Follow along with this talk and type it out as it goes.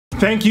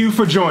Thank you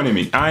for joining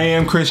me. I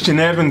am Christian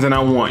Evans and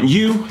I want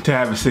you to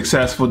have a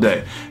successful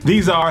day.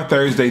 These are our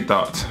Thursday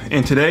Thoughts.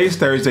 In today's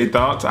Thursday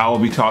Thoughts, I will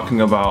be talking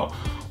about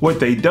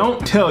what they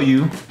don't tell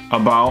you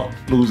about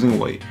losing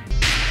weight.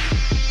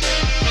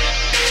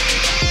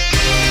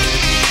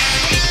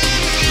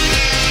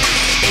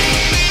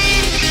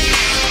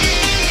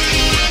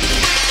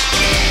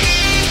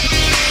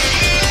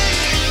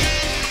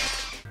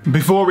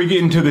 Before we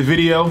get into the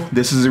video,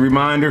 this is a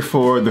reminder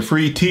for the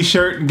free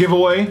t-shirt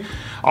giveaway.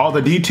 All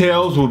the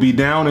details will be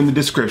down in the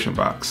description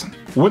box.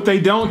 What they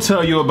don't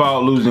tell you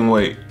about losing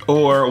weight,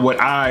 or what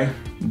I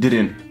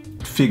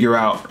didn't figure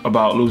out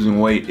about losing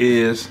weight,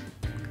 is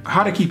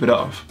how to keep it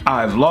off.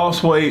 I've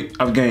lost weight,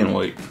 I've gained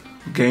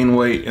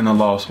weight and I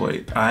lost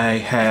weight. I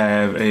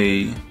have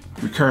a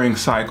recurring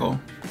cycle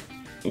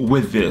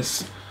with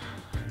this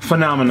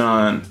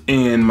phenomenon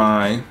in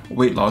my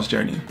weight loss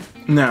journey.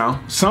 Now,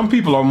 some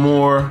people are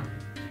more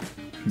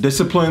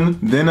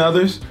disciplined than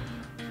others.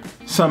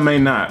 Some may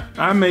not.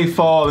 I may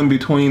fall in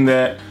between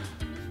that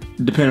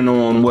depending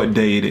on what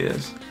day it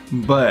is.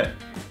 But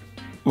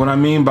what I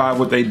mean by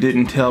what they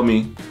didn't tell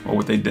me, or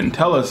what they didn't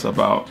tell us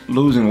about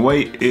losing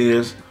weight,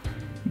 is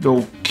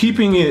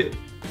keeping it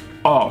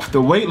off.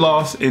 The weight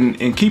loss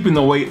and keeping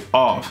the weight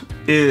off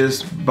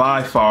is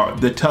by far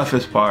the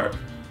toughest part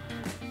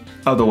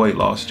of the weight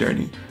loss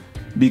journey.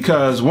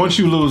 Because once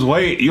you lose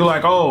weight, you're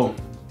like, oh,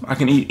 I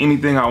can eat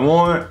anything I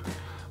want,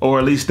 or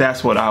at least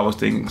that's what I was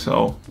thinking.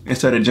 So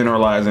instead of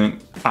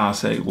generalizing, I'll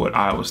say what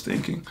I was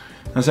thinking.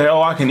 I say,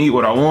 oh, I can eat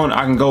what I want.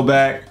 I can go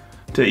back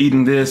to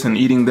eating this and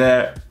eating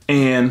that,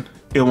 and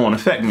it won't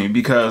affect me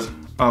because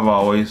I've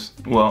already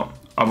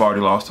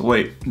lost the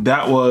weight.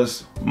 That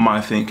was my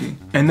thinking.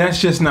 And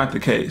that's just not the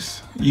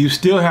case. You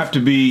still have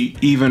to be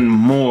even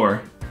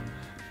more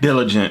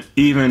diligent,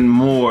 even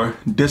more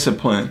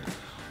disciplined,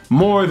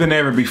 more than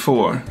ever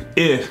before,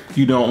 if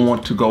you don't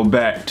want to go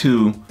back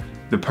to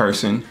the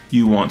person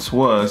you once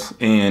was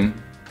in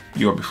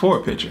your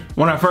before picture.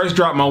 When I first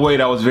dropped my weight,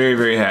 I was very,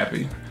 very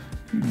happy.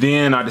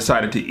 Then I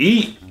decided to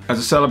eat as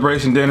a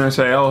celebration dinner and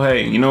say, oh,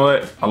 hey, you know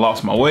what? I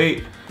lost my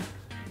weight.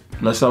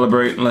 Let's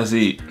celebrate and let's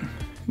eat.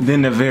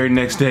 Then the very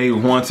next day,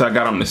 once I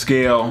got on the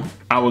scale,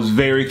 I was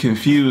very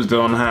confused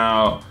on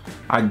how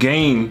I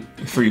gained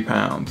 3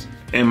 pounds.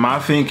 In my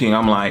thinking,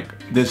 I'm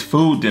like, this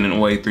food didn't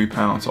weigh 3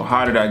 pounds, so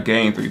how did I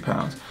gain 3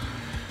 pounds?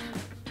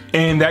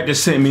 And that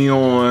just sent me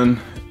on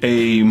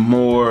a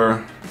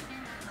more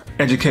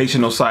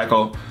educational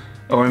cycle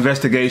or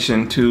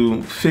investigation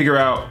to figure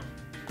out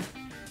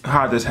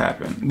how this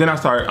happened. Then I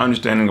started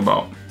understanding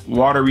about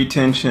water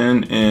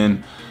retention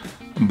and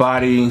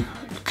body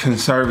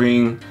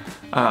conserving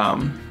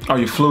all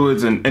your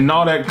fluids and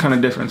all that kind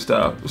of different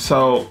stuff.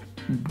 So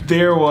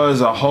there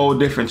was a whole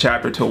different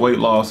chapter to weight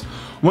loss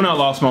when I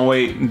lost my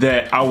weight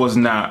that I was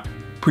not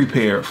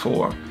prepared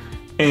for,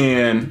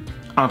 and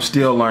I'm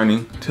still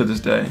learning to this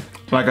day.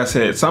 Like I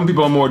said, some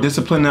people are more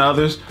disciplined than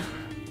others.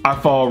 I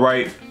fall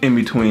right in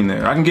between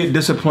there. I can get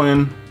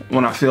disciplined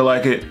when I feel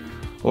like it,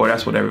 or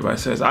that's what everybody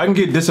says. I can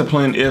get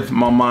disciplined if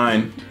my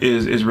mind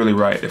is really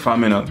right. If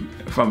I'm in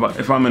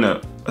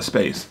a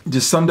space.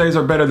 Just some days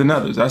are better than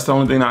others. That's the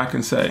only thing I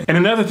can say. And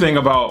another thing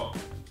about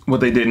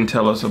what they didn't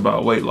tell us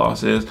about weight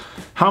loss is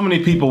how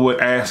many people would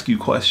ask you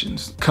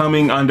questions,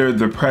 coming under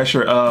the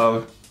pressure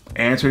of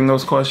answering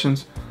those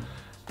questions,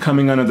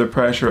 coming under the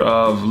pressure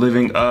of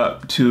living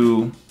up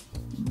to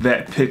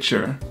that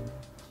picture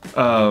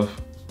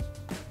of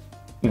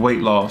weight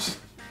loss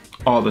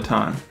all the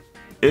time.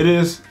 It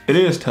is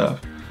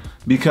tough,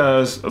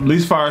 because at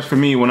least far as for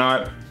me, when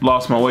I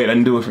lost my weight, I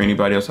didn't do it for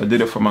anybody else. I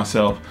did it for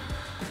myself.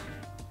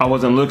 I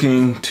wasn't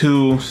looking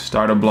to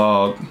start a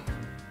blog,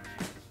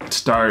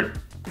 start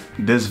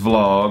this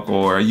vlog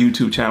or a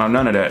YouTube channel,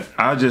 none of that.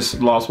 I just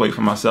lost weight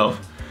for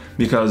myself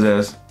because,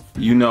 as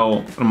you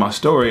know in my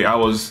story, I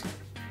was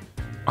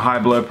high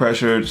blood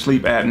pressure,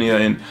 sleep apnea,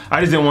 and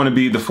I just didn't want to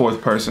be the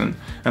 4th person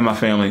in my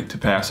family to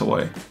pass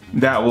away.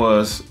 That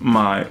was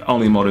my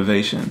only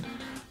motivation,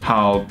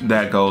 how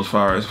that goes as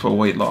far as for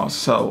weight loss.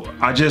 So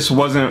I just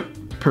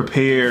wasn't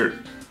prepared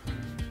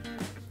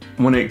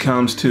when it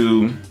comes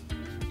to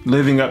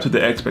living up to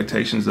the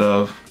expectations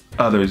of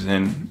others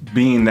and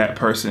being that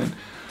person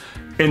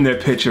in their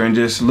picture and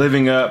just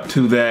living up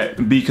to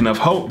that beacon of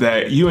hope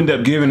that you end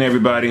up giving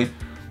everybody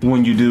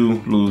when you do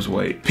lose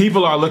weight.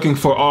 People are looking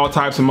for all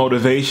types of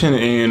motivation,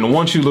 and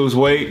once you lose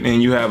weight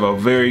and you have a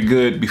very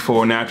good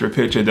before and after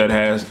picture that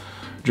has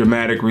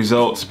dramatic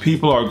results,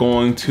 people are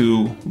going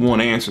to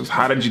want answers.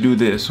 How did you do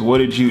this? What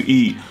did you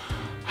eat?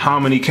 How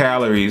many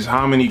calories?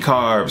 How many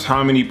carbs?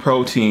 How many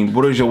protein?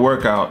 What is your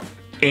workout?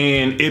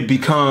 And it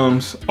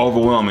becomes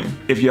overwhelming.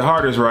 If your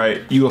heart is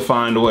right, you will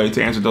find a way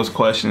to answer those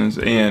questions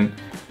and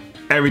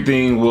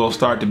everything will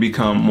start to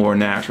become more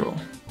natural.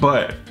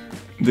 But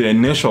the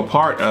initial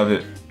part of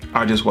it,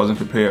 I just wasn't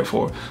prepared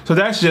for. So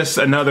that's just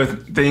another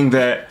thing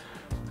that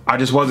I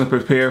just wasn't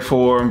prepared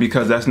for,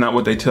 because that's not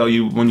what they tell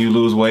you when you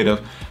lose weight, of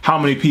how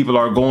many people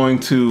are going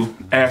to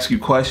ask you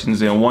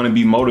questions and want to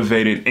be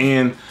motivated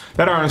and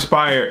that are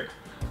inspired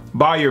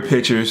by your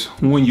pictures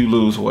when you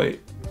lose weight.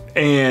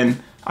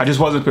 And I just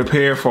wasn't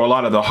prepared for a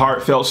lot of the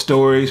heartfelt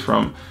stories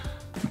from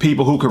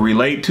people who could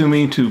relate to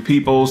me, to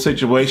people's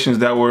situations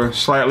that were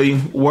slightly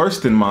worse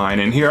than mine.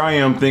 And here I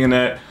am thinking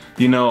that,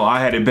 you know, I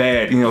had it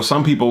bad. You know,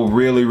 some people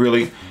really,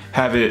 really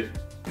have it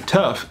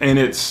tough, and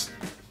it's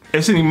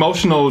an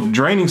emotional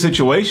draining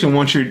situation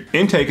once you're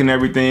intaking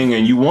everything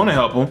and you want to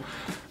help them,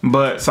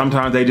 but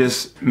sometimes they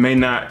just may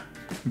not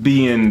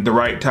be in the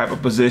right type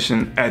of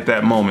position at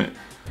that moment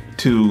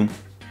to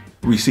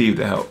receive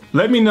the help.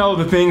 Let me know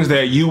the things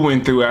that you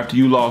went through after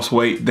you lost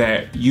weight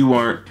that you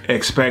weren't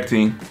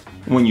expecting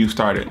when you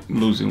started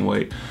losing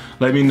weight.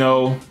 Let me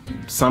know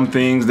some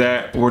things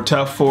that were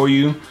tough for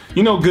you,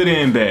 you know, good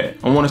and bad.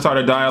 I want to start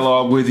a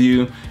dialogue with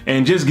you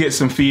and just get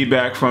some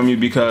feedback from you,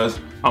 because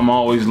I'm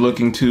always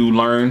looking to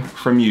learn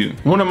from you.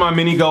 One of my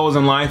many goals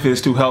in life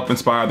is to help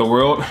inspire the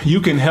world. You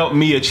can help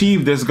me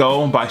achieve this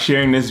goal by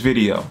sharing this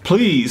video.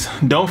 Please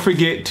don't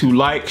forget to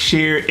like,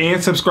 share,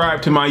 and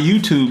subscribe to my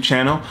YouTube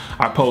channel.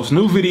 I post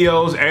new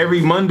videos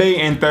every Monday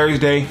and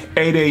Thursday,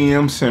 8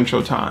 a.m.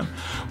 Central Time.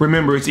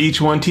 Remember, it's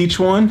each one teach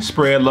one,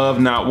 spread love,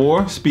 not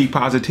war, speak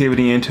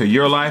positivity into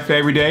your life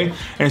every day,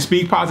 and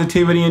speak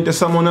positivity into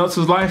someone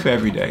else's life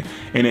every day.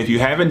 And if you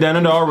haven't done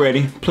it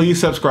already, please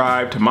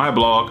subscribe to my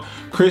blog,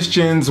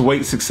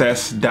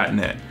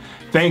 christiansweightsuccess.net.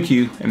 Thank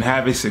you and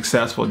have a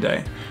successful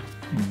day.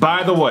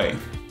 By the way,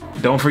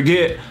 don't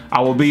forget,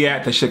 I will be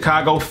at the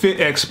Chicago Fit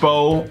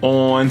Expo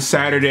on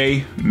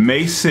Saturday,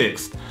 May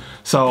 6th.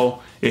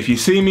 So if you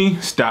see me,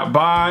 stop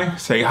by,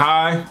 say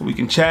hi, we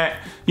can chat,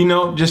 you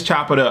know, just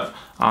chop it up.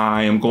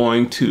 I am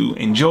going to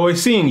enjoy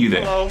seeing you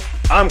there. Hello,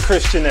 I'm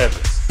Christian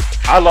Evans.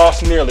 I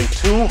lost nearly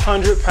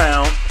 200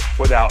 pounds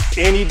without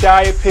any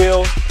diet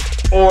pills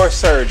or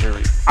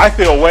surgery. I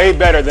feel way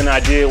better than I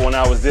did when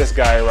I was this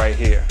guy right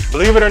here.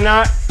 Believe it or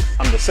not,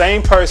 I'm the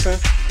same person,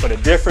 but a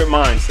different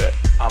mindset.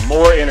 I'm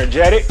more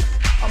energetic,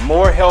 I'm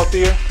more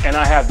healthier, and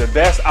I have the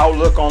best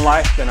outlook on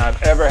life than I've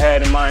ever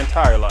had in my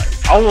entire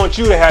life. I want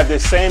you to have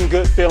this same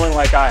good feeling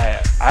like I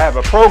have. I have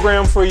a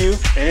program for you,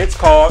 and it's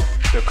called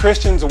the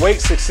Christian's Weight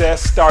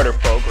Success Starter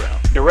Program.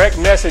 Direct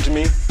message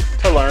me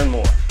to learn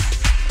more.